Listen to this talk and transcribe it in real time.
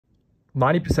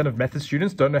90% of method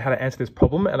students don't know how to answer this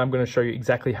problem, and I'm going to show you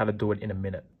exactly how to do it in a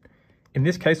minute. In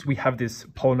this case, we have this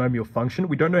polynomial function.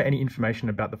 We don't know any information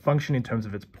about the function in terms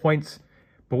of its points,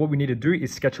 but what we need to do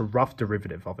is sketch a rough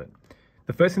derivative of it.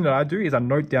 The first thing that I do is I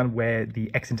note down where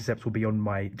the x-intercepts will be on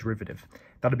my derivative.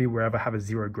 That'll be wherever I have a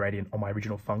zero gradient on my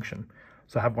original function.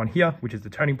 So I have one here, which is the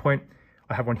turning point.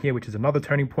 I have one here, which is another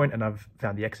turning point, and I've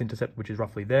found the x-intercept, which is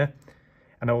roughly there.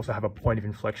 And I also have a point of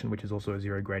inflection, which is also a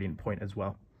zero gradient point as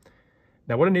well.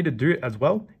 Now, what I need to do as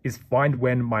well is find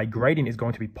when my gradient is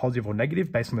going to be positive or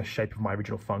negative based on the shape of my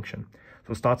original function.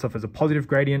 So it starts off as a positive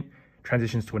gradient,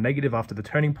 transitions to a negative after the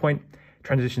turning point,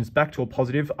 transitions back to a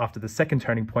positive after the second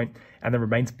turning point, and then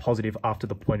remains positive after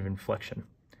the point of inflection.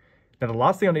 Now, the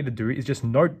last thing I need to do is just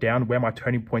note down where my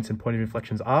turning points and point of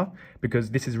inflections are, because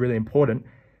this is really important.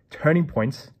 Turning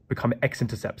points become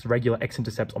x-intercepts, regular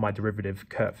x-intercepts on my derivative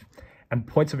curve. And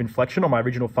points of inflection on my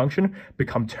original function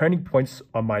become turning points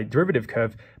on my derivative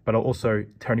curve, but are also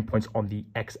turning points on the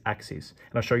x-axis.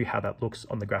 And I'll show you how that looks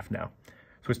on the graph now.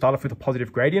 So we start off with a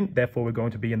positive gradient, therefore we're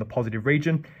going to be in the positive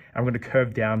region, and I'm going to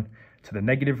curve down to the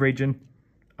negative region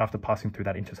after passing through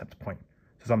that intercept point.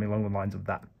 So something along the lines of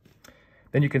that.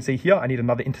 Then you can see here, I need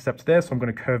another intercept there, so I'm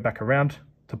going to curve back around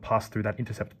to pass through that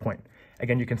intercept point.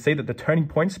 Again, you can see that the turning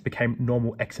points became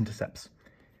normal x-intercepts.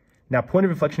 Now, point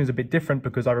of inflection is a bit different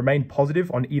because I remain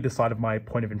positive on either side of my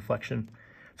point of inflection.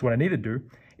 So what I need to do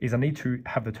is I need to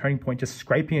have the turning point just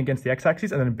scraping against the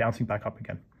x-axis and then bouncing back up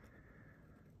again.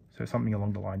 So something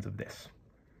along the lines of this.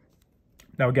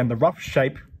 Now, again, the rough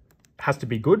shape has to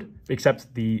be good,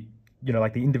 except the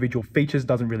individual features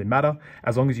doesn't really matter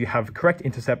as long as you have correct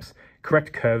intercepts,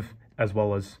 correct curve, as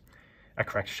well as a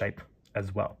correct shape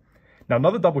as well. Now,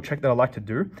 another double check that I like to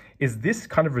do is this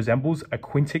kind of resembles a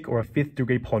quintic or a fifth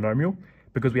degree polynomial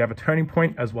because we have a turning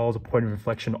point as well as a point of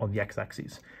inflection on the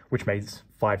x-axis, which makes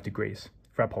 5 degrees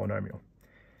for our polynomial.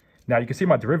 Now, you can see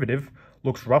my derivative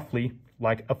looks roughly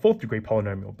like a fourth degree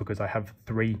polynomial because I have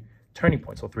 3 turning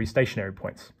points or 3 stationary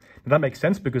points. Now, that makes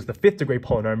sense because the fifth degree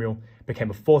polynomial became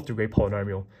a fourth degree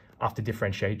polynomial after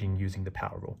differentiating using the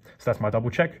power rule. So that's my double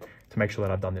check to make sure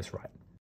that I've done this right.